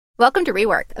Welcome to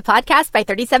Rework, a podcast by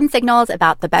 37 Signals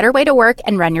about the better way to work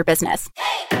and run your business.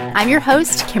 I'm your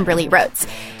host, Kimberly Rhodes.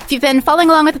 If you've been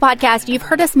following along with the podcast, you've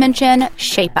heard us mention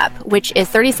ShapeUp, which is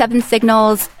 37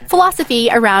 Signals' philosophy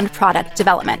around product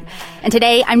development. And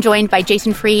today I'm joined by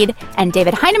Jason Fried and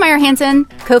David Heinemeier Hansson,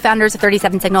 co-founders of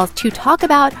 37 Signals, to talk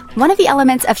about one of the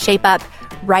elements of ShapeUp,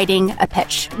 writing a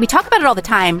pitch. We talk about it all the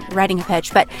time, writing a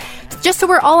pitch, but just so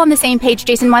we're all on the same page,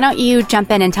 Jason, why don't you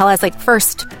jump in and tell us,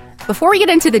 first, before we get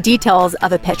into the details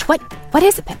of a pitch, what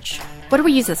is a pitch? What do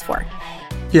we use this for?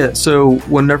 Yeah, so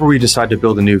whenever we decide to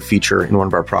build a new feature in one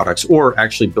of our products, or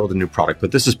actually build a new product,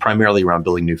 but this is primarily around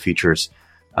building new features,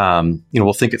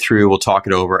 we'll think it through, we'll talk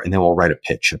it over, and then we'll write a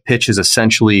pitch. A pitch is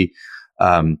essentially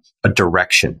a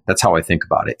direction. That's how I think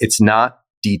about it. It's not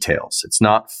details. It's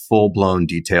not full-blown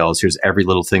details. Here's every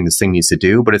little thing this thing needs to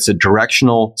do, but it's a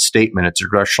directional statement. It's a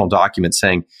directional document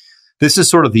saying, this is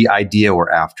sort of the idea we're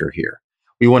after here.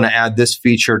 We want to add this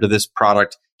feature to this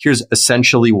product. Here's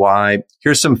essentially why.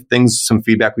 Here's some things, some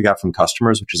feedback we got from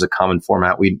customers, which is a common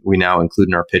format we now include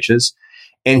in our pitches.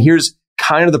 And here's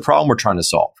kind of the problem we're trying to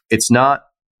solve. It's not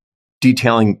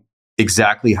detailing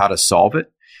exactly how to solve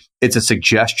it. It's a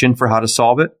suggestion for how to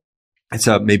solve it. It's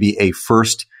maybe a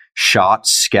first shot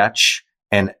sketch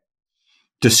and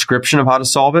description of how to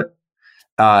solve it.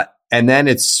 And then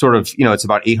it's sort of, it's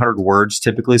about 800 words,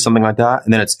 typically, something like that.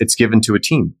 And then it's given to a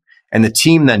team. And the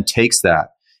team then takes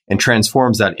that and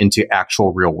transforms that into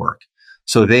actual real work.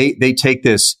 So they take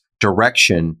this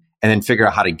direction and then figure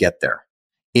out how to get there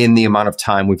in the amount of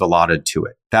time we've allotted to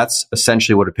it. That's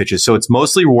essentially what a pitch is. So it's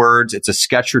mostly words. It's a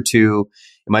sketch or two.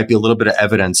 It might be a little bit of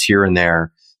evidence here and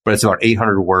there, but it's about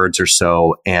 800 words or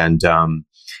so. And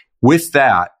with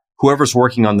that, whoever's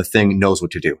working on the thing knows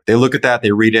what to do. They look at that,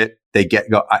 they read it, they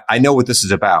go, I know what this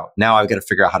is about. Now I've got to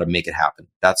figure out how to make it happen.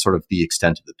 That's sort of the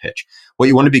extent of the pitch. What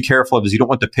you want to be careful of is you don't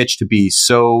want the pitch to be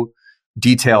so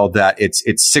detailed that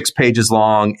it's 6 pages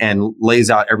long and lays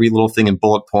out every little thing in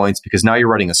bullet points, because now you're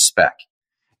writing a spec.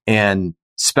 And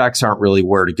specs aren't really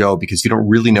where to go because you don't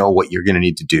really know what you're going to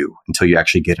need to do until you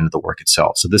actually get into the work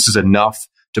itself. So this is enough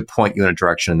to point you in a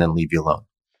direction and then leave you alone.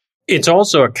 It's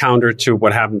also a counter to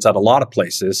what happens at a lot of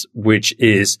places, which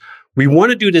is we want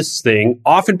to do this thing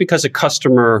often because a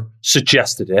customer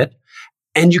suggested it,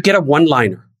 and you get a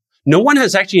one-liner. No one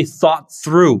has actually thought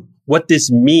through what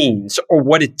this means or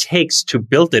what it takes to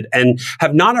build it, and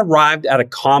have not arrived at a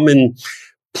common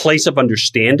place of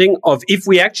understanding of, if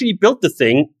we actually built the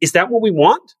thing, is that what we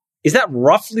want? Is that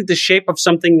roughly the shape of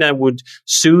something that would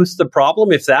soothe the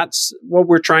problem, if that's what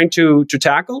we're trying to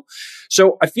tackle?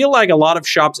 So I feel like a lot of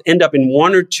shops end up in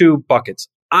one or two buckets.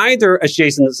 Either, as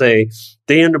Jason would say,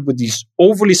 they end up with these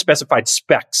overly specified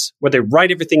specs where they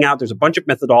write everything out. There's a bunch of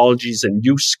methodologies and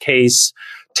use case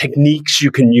techniques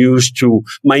you can use to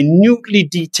minutely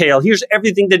detail. Here's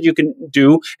everything that you can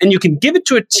do. And you can give it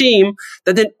to a team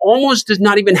that then almost does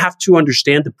not even have to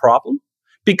understand the problem,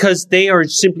 because they are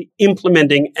simply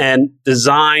implementing and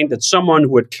design that someone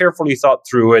who had carefully thought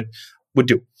through it would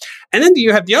do. And then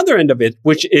you have the other end of it,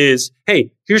 which is,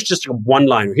 hey, here's just a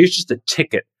one-liner. Here's just a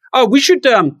ticket. Oh, we should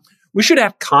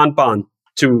add Kanban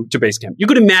to Basecamp. You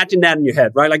could imagine that in your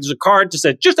head, right? Like there's a card that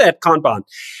said, just add Kanban.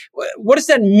 What does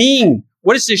that mean?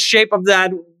 What is the shape of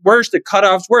that? Where's the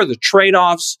cutoffs? Where are the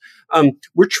trade-offs?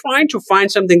 We're trying to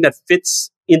find something that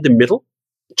fits in the middle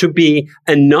to be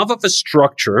enough of a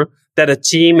structure that a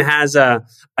team has a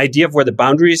idea of where the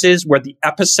boundaries is, where the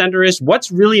epicenter is,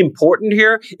 what's really important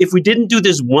here. If we didn't do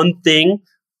this one thing,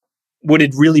 would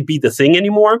it really be the thing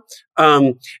anymore?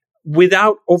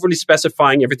 Without overly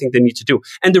specifying everything they need to do.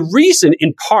 And the reason,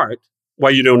 in part, why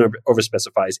you don't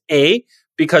overspecify is A,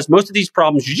 because most of these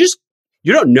problems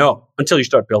you don't know until you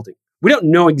start building. We don't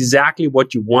know exactly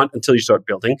what you want until you start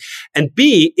building. And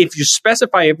B, if you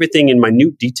specify everything in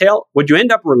minute detail, what you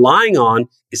end up relying on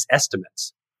is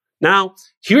estimates. Now,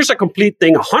 here's a complete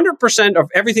thing, 100% of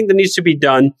everything that needs to be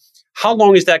done. How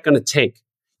long is that going to take?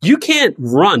 You can't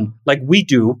run like we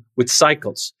do with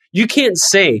cycles. You can't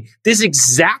say this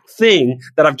exact thing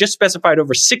that I've just specified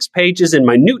over 6 pages in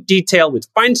minute detail with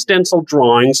fine stencil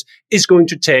drawings is going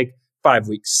to take 5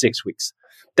 weeks, 6 weeks.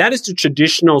 That is the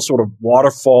traditional sort of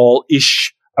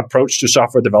waterfall-ish approach to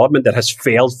software development that has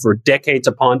failed for decades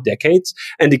upon decades.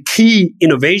 And the key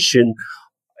innovation,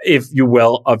 if you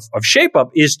will, of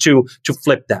ShapeUp is to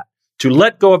flip that, to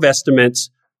let go of estimates,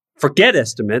 forget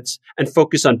estimates, and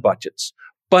focus on budgets.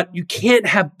 But you can't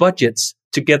have budgets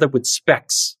together with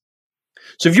specs.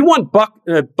 So if you want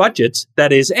budgets,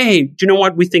 that is, hey, do you know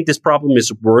what? We think this problem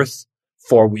is worth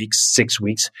 4 weeks, 6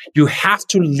 weeks. You have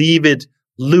to leave it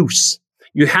loose.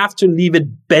 You have to leave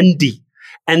it bendy.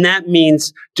 And that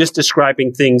means just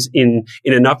describing things in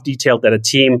enough detail that a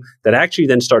team that actually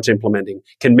then starts implementing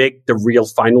can make the real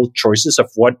final choices of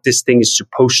what this thing is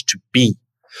supposed to be,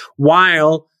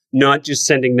 while not just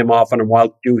sending them off on a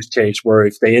wild goose chase where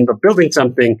if they end up building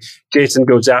something, Jason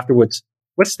goes afterwards,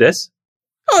 what's this?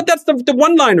 Oh, that's the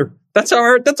one-liner. That's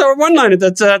our one-liner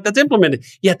that's implemented.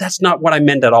 Yeah, that's not what I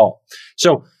meant at all.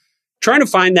 So trying to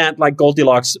find that like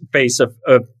Goldilocks phase of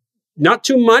not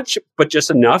too much, but just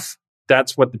enough.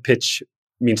 That's what the pitch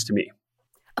means to me.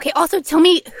 Okay. Also, tell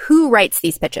me who writes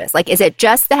these pitches. Like, is it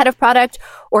just the head of product,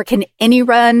 or can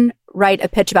anyone write a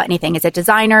pitch about anything? Is it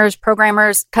designers,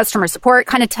 programmers, customer support?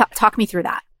 Kind of talk me through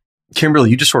that. Kimberly,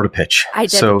 you just wrote a pitch. I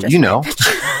did. So you know.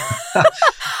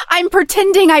 I'm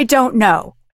pretending I don't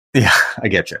know. Yeah, I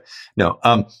get you. No,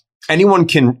 anyone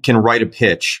can write a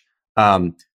pitch.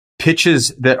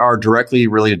 Pitches that are directly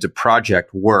related to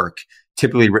project work,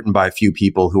 typically written by a few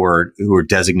people who are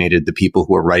designated the people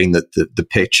who are writing the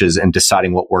pitches and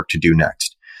deciding what work to do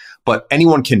next. But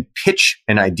anyone can pitch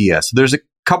an idea. So there's a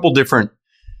couple different.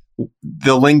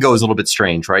 The lingo is a little bit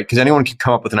strange, right? Because anyone can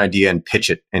come up with an idea and pitch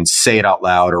it and say it out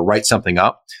loud or write something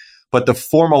up. But the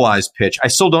formalized pitch, I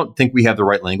still don't think we have the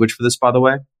right language for this, by the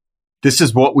way. This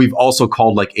is what we've also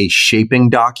called like a shaping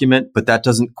document, but that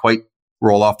doesn't quite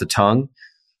roll off the tongue.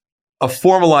 A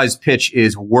formalized pitch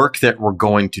is work that we're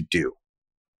going to do.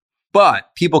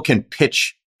 But people can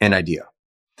pitch an idea.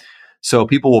 So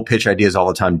people will pitch ideas all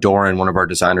the time. Doran, one of our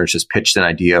designers, just pitched an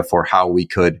idea for how we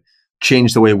could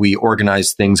change the way we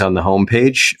organize things on the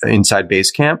homepage inside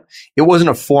Basecamp. It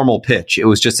wasn't a formal pitch. It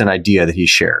was just an idea that he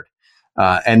shared.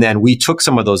 And then we took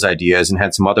some of those ideas and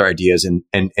had some other ideas and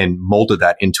molded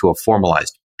that into a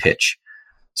formalized pitch.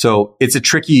 So it's a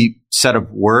tricky set of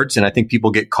words. And I think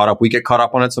people get caught up. We get caught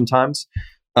up on it sometimes.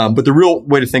 But the real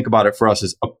way to think about it for us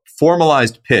is a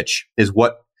formalized pitch is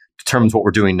what determines what we're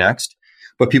doing next.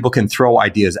 But people can throw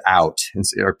ideas out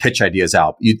or pitch ideas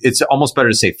out. It's almost better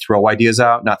to say throw ideas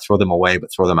out, not throw them away,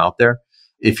 but throw them out there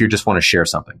if you just want to share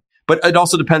something. But it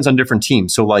also depends on different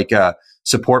teams. So like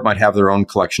support might have their own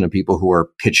collection of people who are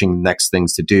pitching next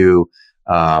things to do.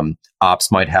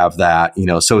 Ops might have that,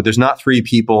 so there's not 3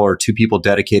 people or 2 people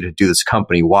dedicated to do this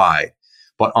company wide,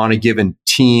 but on a given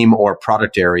team or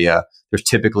product area, there's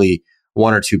typically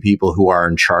 1 or 2 people who are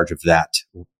in charge of that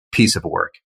piece of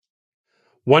work.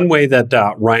 One way that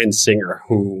Ryan Singer,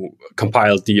 who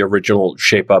compiled the original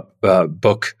Shape Up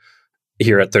book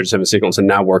here at 37 Signals and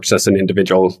now works as an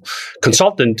individual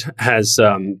consultant, has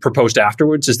proposed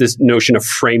afterwards is this notion of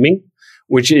framing,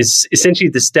 which is essentially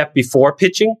the step before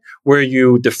pitching, where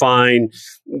you define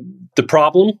the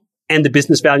problem and the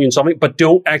business value in solving, but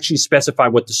don't actually specify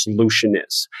what the solution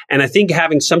is. And I think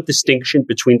having some distinction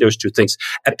between those two things,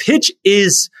 a pitch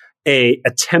is a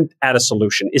attempt at a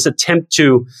solution, is attempt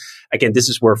to, again, this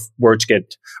is where words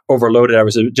get overloaded. I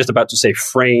was just about to say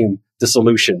frame the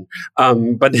solution,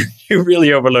 but you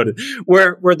really overloaded.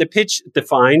 Where the pitch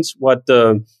defines what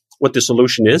the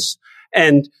solution is,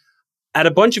 and at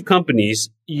a bunch of companies,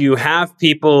 you have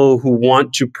people who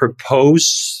want to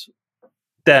propose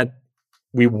that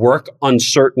we work on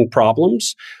certain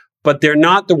problems, but they're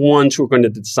not the ones who are going to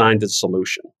design the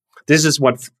solution. This is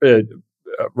what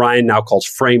Ryan now calls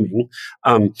framing,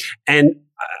 and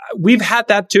we've had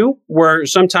that too, where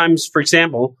sometimes, for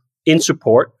example, in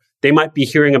support, they might be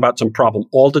hearing about some problem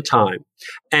all the time,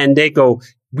 and they go,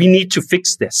 "We need to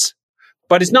fix this."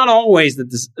 But it's not always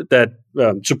that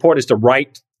support is the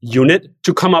right unit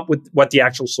to come up with what the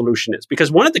actual solution is.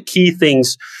 Because one of the key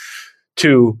things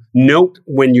to note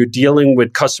when you're dealing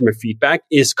with customer feedback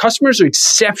is customers are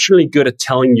exceptionally good at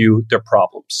telling you their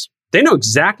problems. They know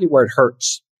exactly where it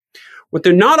hurts. What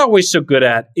they're not always so good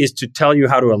at is to tell you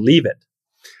how to alleviate it.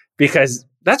 Because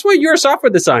that's why you're a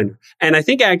software designer. And I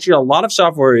think actually a lot of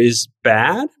software is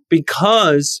bad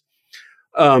because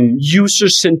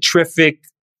user-centric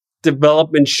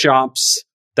development shops,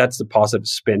 that's the positive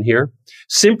spin here,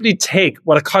 simply take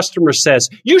what a customer says,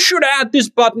 you should add this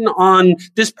button on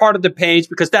this part of the page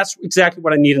because that's exactly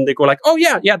what I need. And they go like, oh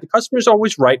yeah, the customer's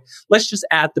always right. Let's just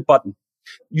add the button.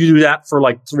 You do that for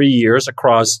like 3 years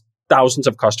across thousands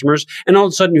of customers, and all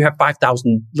of a sudden you have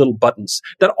 5,000 little buttons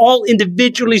that all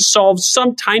individually solve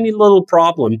some tiny little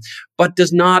problem, but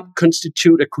does not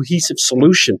constitute a cohesive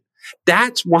solution.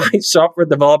 That's why software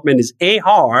development is A,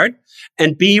 hard,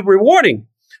 and B, rewarding.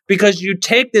 Because you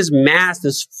take this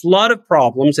flood of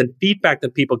problems and feedback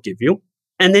that people give you,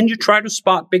 and then you try to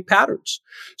spot big patterns.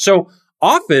 So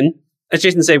often, as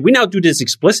Jason said, we now do this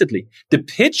explicitly. The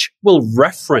pitch will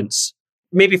reference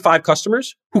maybe 5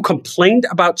 customers who complained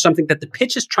about something that the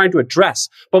pitch is trying to address.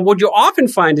 But what you often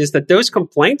find is that those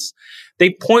complaints,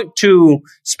 they point to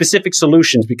specific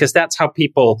solutions because that's how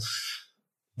people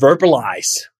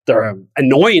verbalize their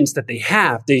annoyance that they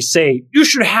have. They say, you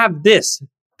should have this.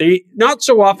 They not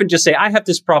so often just say, I have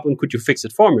this problem, could you fix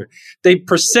it for me? They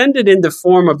present it in the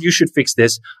form of, you should fix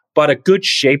this, but a good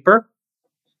shaper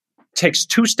takes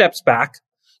 2 steps back,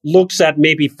 looks at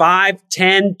maybe 5,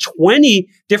 10, 20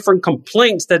 different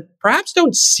complaints that perhaps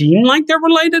don't seem like they're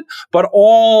related, but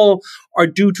all are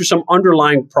due to some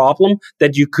underlying problem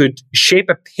that you could shape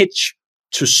a pitch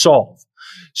to solve.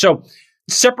 So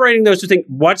separating those two things,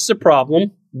 what's the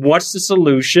problem? What's the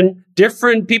solution?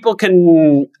 Different people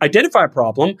can identify a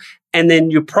problem, and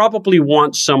then you probably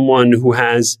want someone who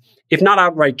has, if not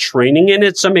outright training in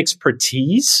it, some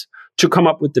expertise to come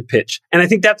up with the pitch. And I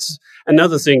think that's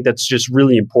another thing that's just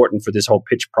really important for this whole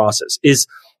pitch process is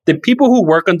the people who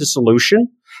work on the solution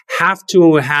have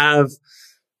to have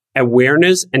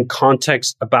awareness and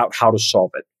context about how to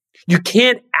solve it. You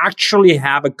can't actually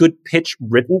have a good pitch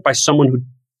written by someone who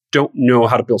don't know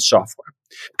how to build software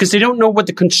because they don't know what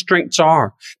the constraints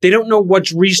are. They don't know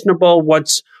what's reasonable,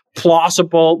 what's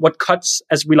plausible, what cuts,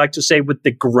 as we like to say, with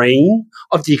the grain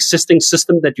of the existing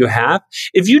system that you have.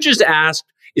 If you just ask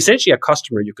essentially a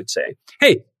customer, you could say,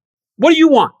 hey, what do you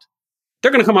want?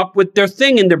 They're going to come up with their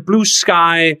thing in their blue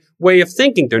sky way of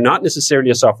thinking. They're not necessarily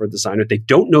a software designer. They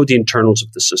don't know the internals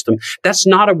of the system. That's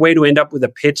not a way to end up with a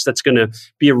pitch that's going to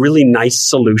be a really nice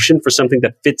solution for something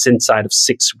that fits inside of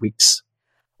 6 weeks.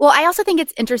 Well, I also think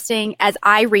it's interesting as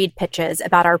I read pitches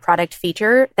about our product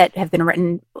feature that have been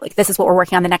written, like this is what we're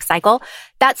working on the next cycle,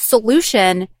 that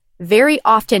solution very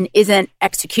often isn't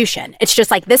execution. It's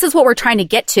just like, this is what we're trying to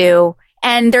get to.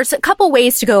 And there's a couple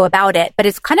ways to go about it, but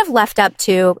it's kind of left up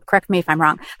to, correct me if I'm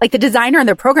wrong, like the designer and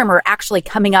the programmer are actually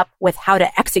coming up with how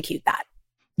to execute that.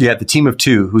 Yeah, the team of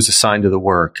 2 who's assigned to the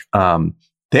work,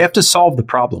 they have to solve the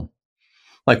problem.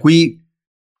 Like we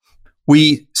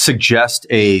suggest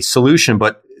a solution,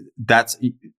 but that's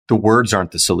the words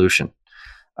aren't the solution.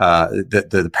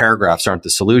 The paragraphs aren't the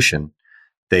solution.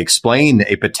 They explain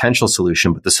a potential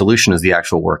solution, but the solution is the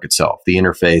actual work itself, the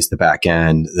interface, the back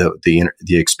end, the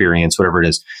experience, whatever it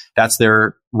is. That's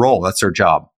their role. That's their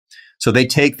job. So they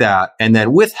take that, and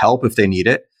then with help, if they need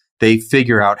it, they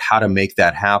figure out how to make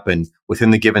that happen within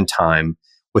the given time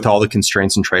with all the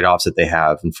constraints and trade-offs that they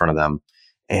have in front of them.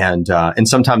 And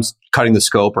sometimes cutting the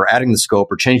scope or adding the scope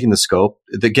or changing the scope.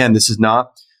 Again, this is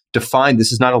not defined.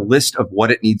 This is not a list of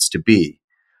what it needs to be.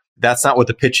 That's not what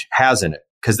the pitch has in it.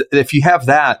 Because if you have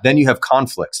that, then you have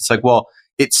conflicts. It's like, well,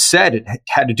 it said it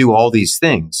had to do all these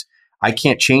things. I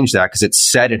can't change that because it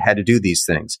said it had to do these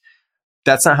things.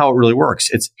 That's not how it really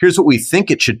works. It's here's what we think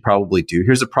it should probably do.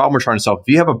 Here's the problem we're trying to solve.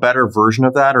 If you have a better version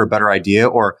of that or a better idea,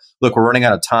 or look, we're running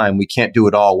out of time, we can't do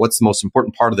it all. What's the most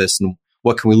important part of this and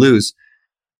what can we lose?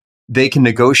 They can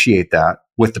negotiate that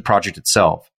with the project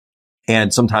itself.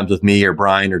 And sometimes with me or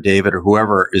Brian or David or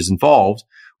whoever is involved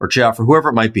or Jeff or whoever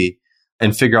it might be,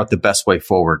 and figure out the best way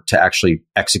forward to actually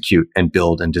execute and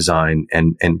build and design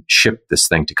and ship this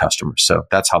thing to customers. So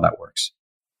that's how that works.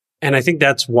 And I think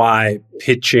that's why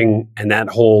pitching and that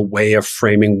whole way of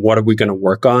framing what are we going to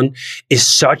work on is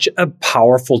such a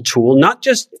powerful tool, not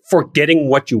just for getting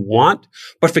what you want,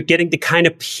 but for getting the kind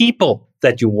of people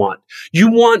that you want.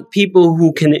 You want people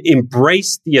who can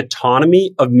embrace the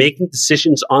autonomy of making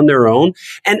decisions on their own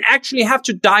and actually have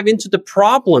to dive into the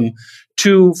problem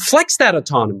to flex that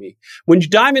autonomy. When you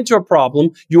dive into a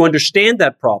problem, you understand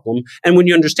that problem. And when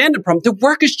you understand the problem, the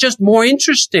work is just more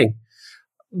interesting.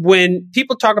 When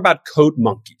people talk about code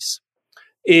monkeys,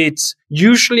 it's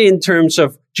usually in terms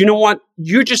of, do you know what?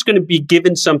 You're just going to be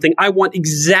given something. I want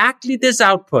exactly this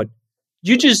output.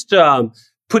 You just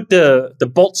put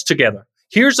the bolts together.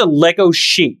 Here's a Lego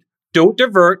sheet. Don't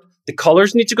divert. The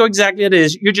colors need to go exactly as it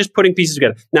is. You're just putting pieces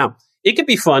together. Now, it can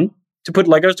be fun to put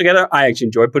Legos together. I actually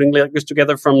enjoy putting Legos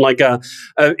together from like a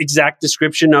exact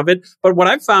description of it. But what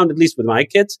I've found, at least with my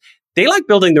kids, they like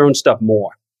building their own stuff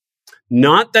more.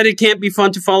 Not that it can't be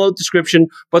fun to follow the description,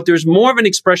 but there's more of an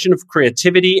expression of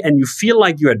creativity and you feel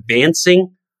like you're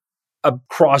advancing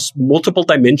across multiple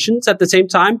dimensions at the same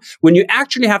time when you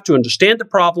actually have to understand the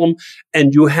problem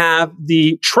and you have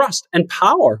the trust and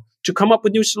power to come up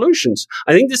with new solutions.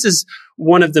 I think this is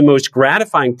one of the most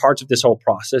gratifying parts of this whole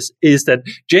process is that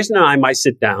Jason and I might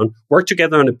sit down, work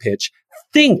together on a pitch,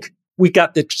 think we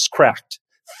got this cracked,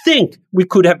 think we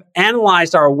could have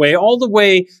analyzed our way all the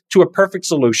way to a perfect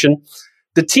solution.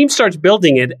 The team starts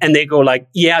building it and they go like,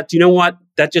 yeah, do you know what?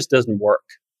 That just doesn't work.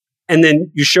 And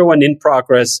then you show an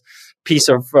in-progress piece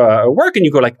of work and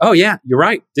you go like, oh yeah, you're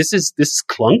right. This is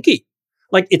clunky.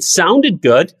 Like it sounded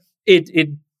good. It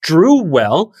drew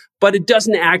well, but it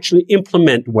doesn't actually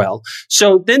implement well.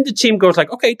 So then the team goes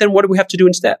like, okay, then what do we have to do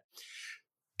instead?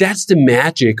 That's the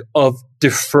magic of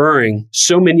deferring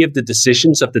so many of the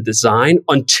decisions of the design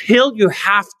until you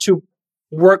have to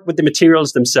work with the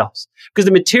materials themselves. Because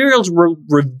the materials will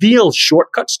reveal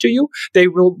shortcuts to you. They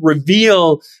will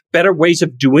reveal better ways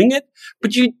of doing it,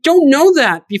 but you don't know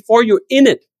that before you're in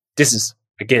it. This is,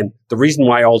 again, the reason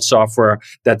why all software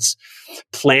that's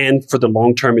planned for the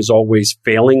long term is always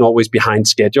failing, always behind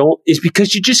schedule, is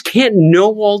because you just can't know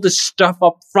all the stuff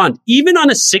up front. Even on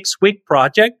a 6-week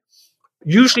project,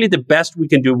 usually the best we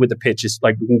can do with the pitch is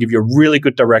like we can give you a really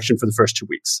good direction for the first 2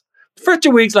 weeks. The first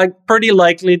 2 weeks, like pretty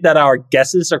likely that our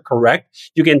guesses are correct.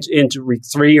 You get into week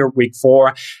 3 or week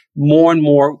 4, more and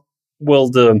more will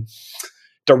the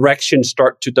direction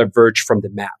start to diverge from the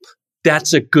map.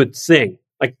 That's a good thing.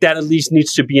 Like that at least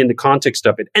needs to be in the context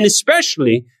of it. And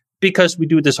especially because we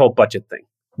do this whole budget thing.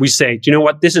 We say, do you know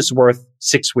what? This is worth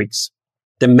 6 weeks.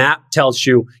 The map tells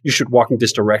you you should walk in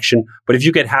this direction. But if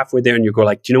you get halfway there and you go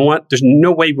like, do you know what? There's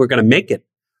no way we're going to make it.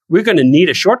 We're going to need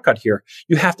a shortcut here.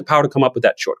 You have the power to come up with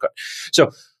that shortcut.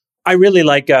 So I really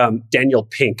like Daniel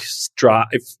Pink's Drive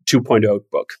 2.0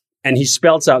 book. And he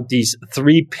spells out these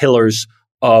 3 pillars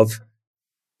of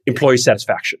employee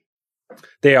satisfaction.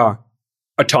 They are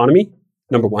autonomy,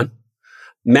 number 1,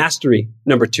 mastery,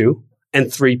 number 2,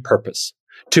 and 3, purpose.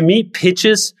 To me,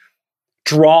 pitches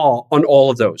draw on all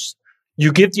of those.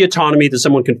 You give the autonomy that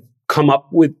someone can come up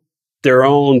with their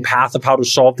own path of how to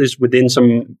solve this within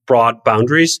some broad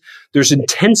boundaries. There's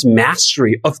intense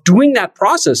mastery of doing that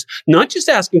process, not just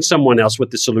asking someone else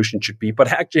what the solution should be, but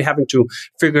actually having to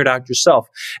figure it out yourself.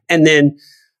 And then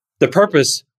the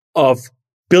purpose of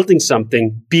building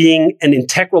something, being an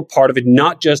integral part of it,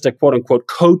 not just a quote unquote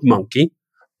code monkey,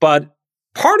 but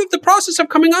part of the process of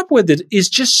coming up with it is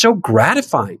just so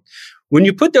gratifying. When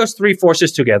you put those 3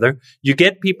 forces together, you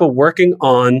get people working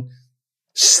on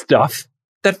stuff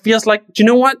that feels like, do you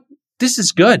know what? This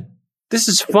is good. This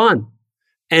is fun.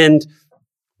 And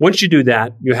once you do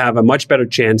that, you have a much better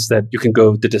chance that you can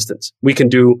go the distance. We can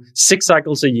do 6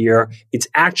 cycles a year. It's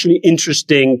actually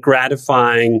interesting,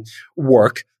 gratifying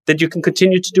work that you can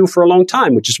continue to do for a long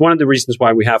time, which is one of the reasons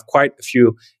why we have quite a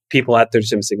few people at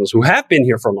 37 Signals who have been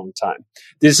here for a long time.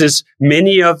 This is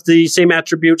many of the same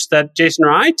attributes that Jason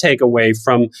or I take away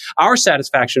from our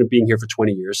satisfaction of being here for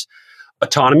 20 years.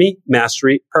 Autonomy,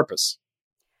 mastery, purpose.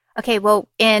 Okay, well,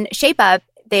 in ShapeUp,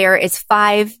 there is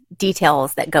 5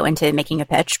 details that go into making a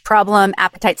pitch. Problem,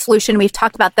 appetite, solution. We've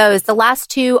talked about those. The last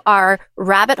 2 are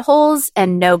rabbit holes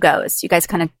and no-goes. You guys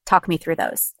kind of talk me through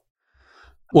those.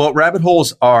 Well, rabbit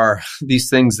holes are these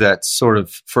things that sort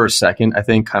of, for a second, I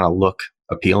think kind of look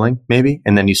appealing, maybe.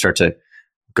 And then you start to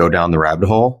go down the rabbit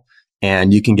hole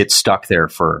and you can get stuck there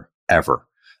forever.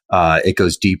 It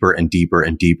goes deeper and deeper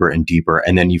and deeper and deeper.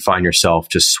 And then you find yourself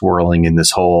just swirling in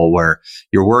this hole where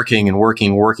you're working and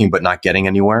working, but not getting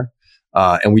anywhere.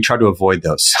 And we try to avoid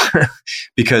those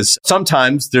because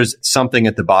sometimes there's something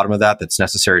at the bottom of that that's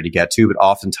necessary to get to, but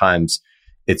oftentimes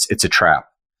it's a trap.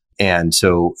 And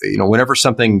so, whenever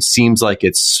something seems like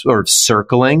it's sort of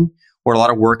circling where a lot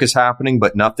of work is happening,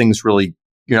 but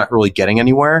you're not really getting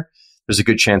anywhere, there's a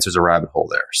good chance there's a rabbit hole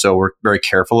there. So we're very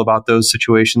careful about those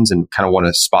situations and kind of want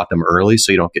to spot them early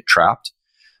so you don't get trapped.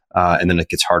 And then it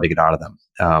gets hard to get out of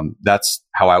them. That's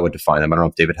how I would define them. I don't know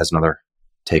if David has another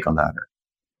take on that.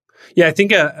 Yeah, I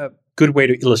think a good way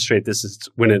to illustrate this is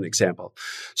with an example.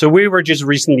 So we were just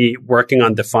recently working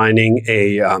on defining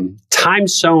a time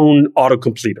zone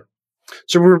autocompleter.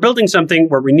 So we were building something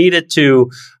where we needed to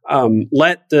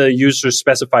let the user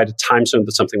specify the time zone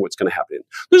that something was going to happen in.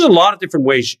 There's a lot of different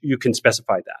ways you can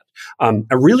specify that.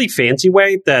 A really fancy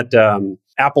way that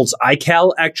Apple's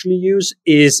iCal actually use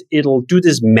is it'll do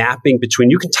this mapping between,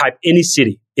 you can type any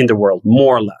city in the world,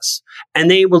 more or less. And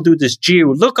they will do this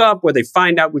geo lookup where they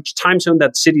find out which time zone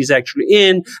that city is actually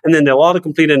in, and then they'll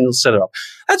autocomplete it and they'll set it up.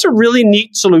 That's a really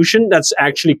neat solution that's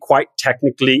actually quite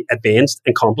technically advanced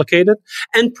and complicated.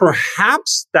 And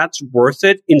perhaps that's worth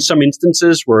it in some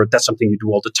instances where that's something you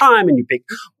do all the time and you pick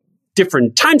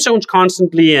different time zones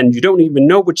constantly and you don't even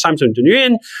know which time zone you're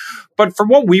in. But for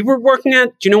what we were working at,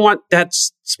 do you know what? That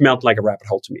smelled like a rabbit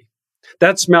hole to me.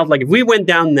 That smelled like if we went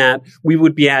down that, we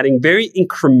would be adding very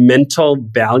incremental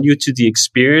value to the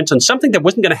experience and something that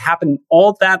wasn't going to happen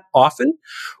all that often,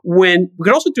 when we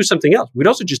could also do something else. We'd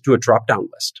also just do a drop-down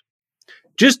list.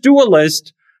 Just do a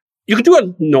list. You could do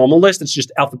a normal list that's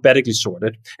just alphabetically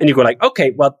sorted. And you go like,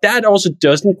 okay, well, that also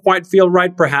doesn't quite feel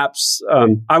right. Perhaps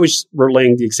I was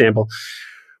relaying the example.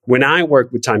 When I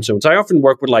work with time zones, I often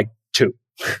work with like 2.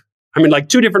 I'm in like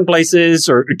 2 different places,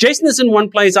 or Jason is in one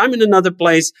place, I'm in another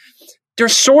place. they're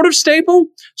sort of stable.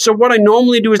 So what I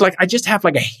normally do is I just have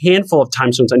a handful of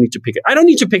time zones I need to pick. I don't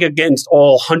need to pick against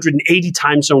all 180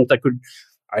 time zones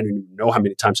I don't even know how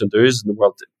many time zones there is in the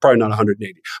world. Probably not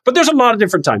 180. But there's a lot of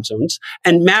different time zones.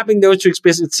 And mapping those to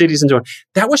explicit cities and so on,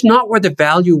 that was not where the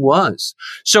value was.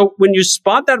 So when you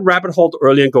spot that rabbit hole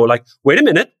early and go wait a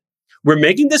minute, we're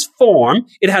making this form.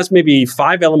 It has maybe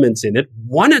 5 elements in it.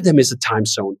 One of them is a time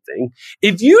zone thing.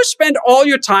 If you spend all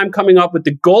your time coming up with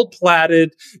the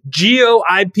gold-plated geo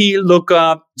IP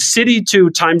lookup city to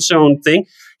time zone thing,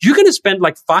 you're going to spend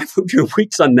 5 of your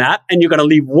weeks on that, and you're going to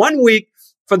leave 1 week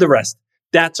for the rest.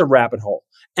 That's a rabbit hole.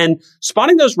 And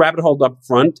spotting those rabbit holes up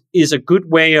front is a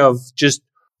good way of just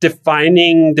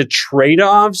defining the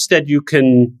trade-offs that you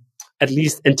can at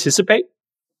least anticipate,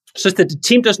 so that the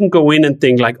team doesn't go in and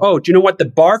think oh, do you know what? The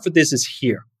bar for this is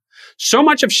here. So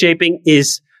much of shaping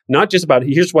is not just about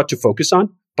here's what to focus on,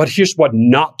 but here's what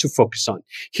not to focus on.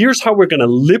 Here's how we're going to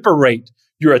liberate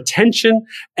your attention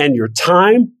and your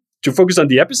time to focus on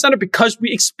the epicenter, because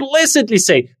we explicitly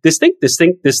say this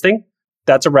thing,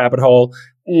 that's a rabbit hole.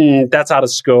 That's out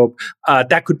of scope.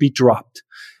 That could be dropped.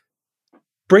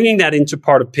 Bringing that into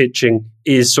part of pitching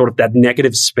is sort of that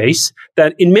negative space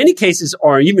that in many cases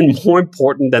are even more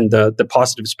important than the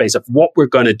positive space of what we're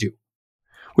going to do.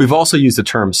 We've also used the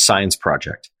term science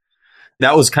project.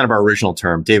 That was kind of our original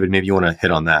term. David, maybe you want to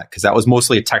hit on that, because that was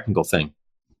mostly a technical thing.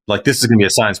 This is going to be a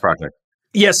science project.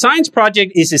 Yeah, science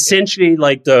project is essentially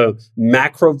the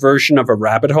macro version of a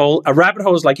rabbit hole. A rabbit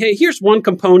hole is hey, here's one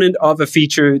component of a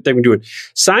feature that we do it.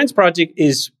 Science project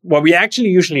is what we actually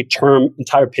usually term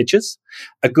entire pitches.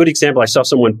 A good example, I saw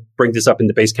someone bring this up in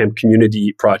the Basecamp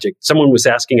community project. Someone was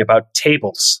asking about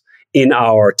tables in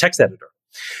our text editor.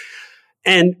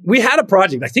 And we had a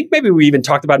project. I think maybe we even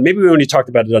talked about it. Maybe we only talked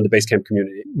about it on the Basecamp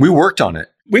community. We worked on it.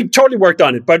 We totally worked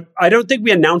on it, but I don't think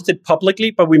we announced it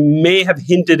publicly, but we may have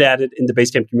hinted at it in the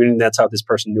Basecamp community. And that's how this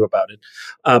person knew about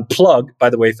it. Plug, by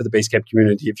the way, for the Basecamp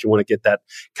community, if you want to get that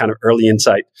kind of early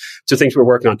insight to things we're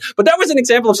working on. But that was an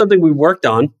example of something we worked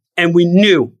on, and we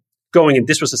knew going in,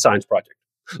 this was a science project.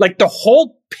 The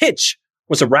whole pitch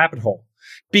was a rabbit hole,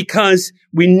 because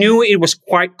we knew it was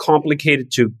quite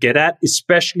complicated to get at,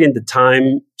 especially in the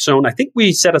time zone. I think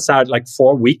we set aside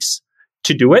 4 weeks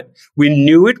to do it. We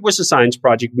knew it was a science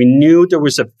project. We knew there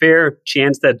was a fair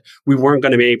chance that we weren't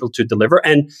going to be able to deliver.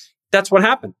 And that's what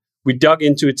happened. We dug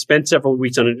into it, spent several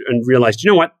weeks on it, and realized, you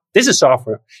know what? This is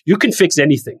software. You can fix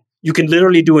anything. You can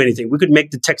literally do anything. We could make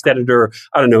the text editor,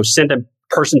 send a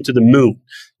person to the moon.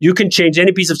 You can change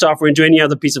any piece of software into any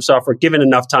other piece of software, given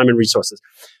enough time and resources.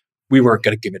 We weren't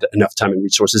going to give it enough time and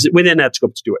resources within that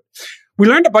scope to do it. We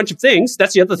learned a bunch of things.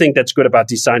 That's the other thing that's good about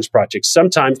these science projects.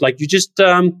 Sometimes, you just,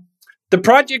 the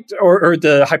project or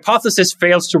the hypothesis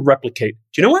fails to replicate.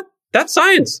 Do you know what? That's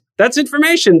science. That's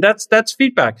information. That's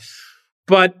feedback.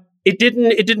 But it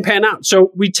didn't pan out.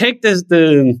 So we take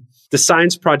the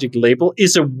science project label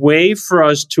is a way for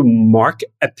us to mark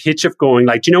a pitch of going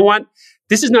do you know what?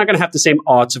 This is not going to have the same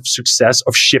odds of success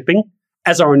of shipping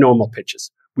as our normal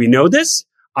pitches. We know this.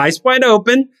 Eyes wide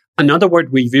open. Another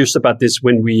word we've used about this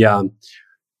when we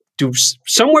do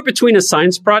somewhere between a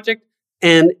science project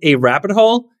and a rabbit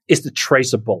hole is to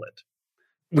trace a bullet.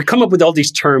 We come up with all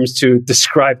these terms to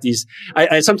describe these.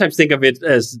 I sometimes think of it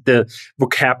as the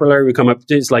vocabulary we come up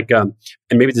with is and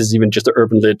maybe this is even just an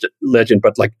urban legend,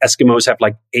 but Eskimos have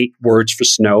 8 words for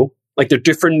snow. They're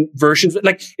different versions.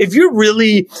 If you're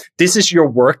really, this is your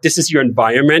work, this is your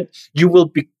environment, you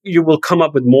will come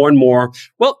up with more and more,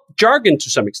 jargon to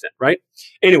some extent, right?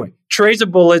 Anyway, tracer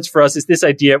bullets for us is this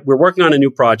idea. We're working on a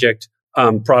new product.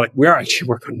 We're actually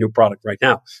working on a new product right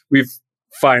now. We've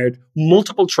fired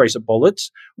multiple tracer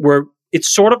bullets where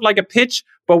it's sort of like a pitch,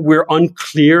 but we're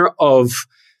unclear of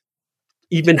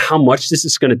even how much this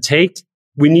is going to take.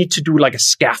 We need to do a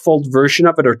scaffold version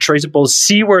of it or traceable,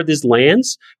 see where this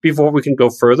lands before we can go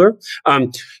further.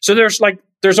 So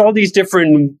there's all these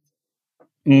different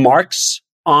marks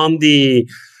on the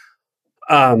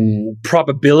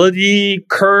probability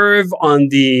curve, on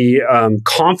the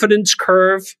confidence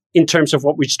curve in terms of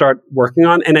what we start working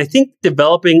on. And I think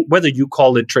developing, whether you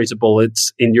call it tracer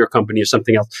bullets in your company or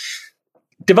something else,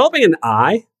 developing an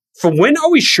eye for when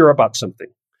are we sure about something?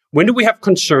 When do we have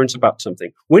concerns about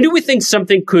something? When do we think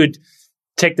something could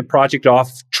take the project off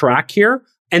track here?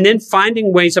 And then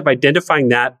finding ways of identifying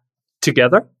that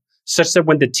together such that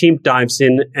when the team dives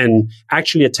in and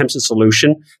actually attempts a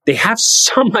solution, they have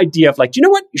some idea of you know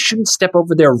what? You shouldn't step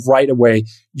over there right away.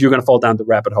 You're going to fall down the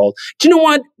rabbit hole. Do you know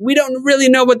what? We don't really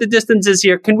know what the distance is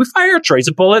here. Can we fire a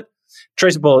tracer bullet?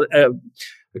 Tracer bullet, a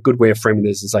good way of framing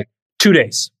this is 2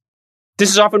 days. This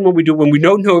is often what we do when we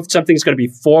don't know if something's going to be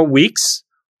 4 weeks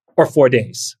or 4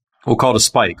 days. We'll call it a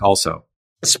spike also.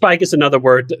 Spike is another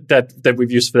word that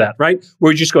we've used for that, right?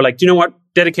 Where you just go like, do you know what?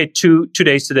 Dedicate two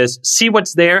days to this. See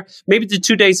what's there. Maybe the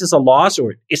 2 days is a loss,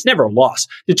 or it's never a loss.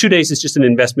 The 2 days is just an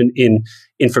investment in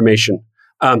information.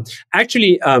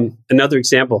 Another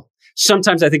example.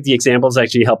 Sometimes I think the examples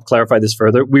actually help clarify this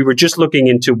further. We were just looking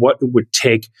into what it would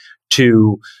take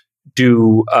to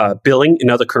do billing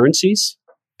in other currencies.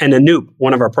 And Anoop,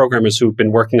 one of our programmers who've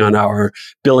been working on our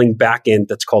billing backend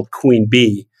that's called Queen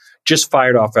Bee, just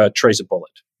fired off a Tracer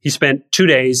bullet. He spent 2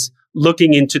 days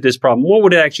looking into this problem. What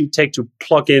would it actually take to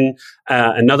plug in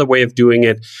another way of doing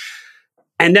it?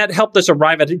 And that helped us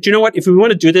arrive at it. Do you know what? If we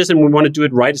want to do this and we want to do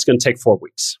it right, it's going to take 4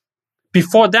 weeks.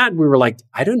 Before that, we were like,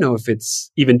 I don't know if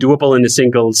it's even doable in a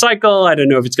single cycle. I don't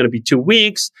know if it's going to be 2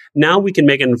 weeks. Now we can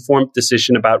make an informed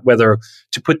decision about whether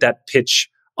to put that pitch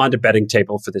on the betting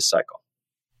table for this cycle.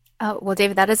 Oh, well,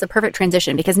 David, that is a perfect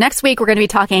transition because next week we're going to be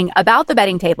talking about the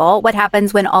betting table, what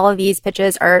happens when all of these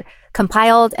pitches are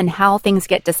compiled and how things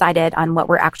get decided on what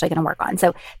we're actually going to work on.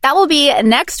 So that will be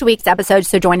next week's episode.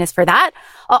 So join us for that.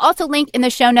 I'll also link in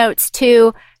the show notes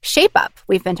to ShapeUp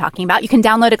we've been talking about. You can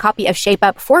download a copy of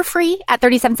ShapeUp for free at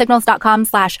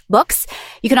 37signals.com/books.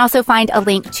 You can also find a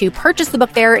link to purchase the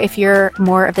book there if you're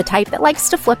more of the type that likes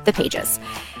to flip the pages.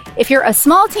 If you're a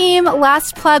small team,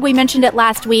 last plug, we mentioned it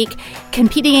last week,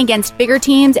 competing against bigger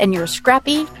teams and you're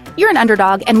scrappy, you're an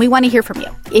underdog, and we want to hear from you.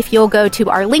 If you'll go to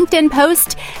our LinkedIn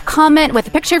post, comment with a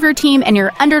picture of your team and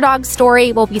your underdog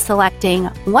story, we'll be selecting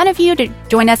one of you to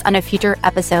join us on a future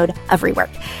episode of Rework.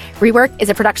 Rework is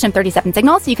a production of 37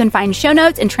 Signals. You can find show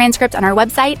notes and transcripts on our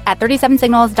website at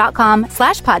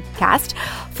 37signals.com/podcast.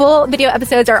 Full video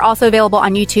episodes are also available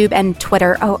on YouTube and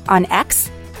Twitter, on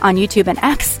YouTube and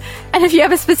X. And if you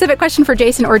have a specific question for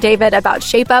Jason or David about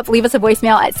ShapeUp, leave us a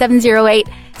voicemail at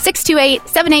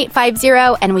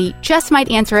 708-628-7850, and we just might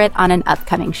answer it on an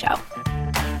upcoming show.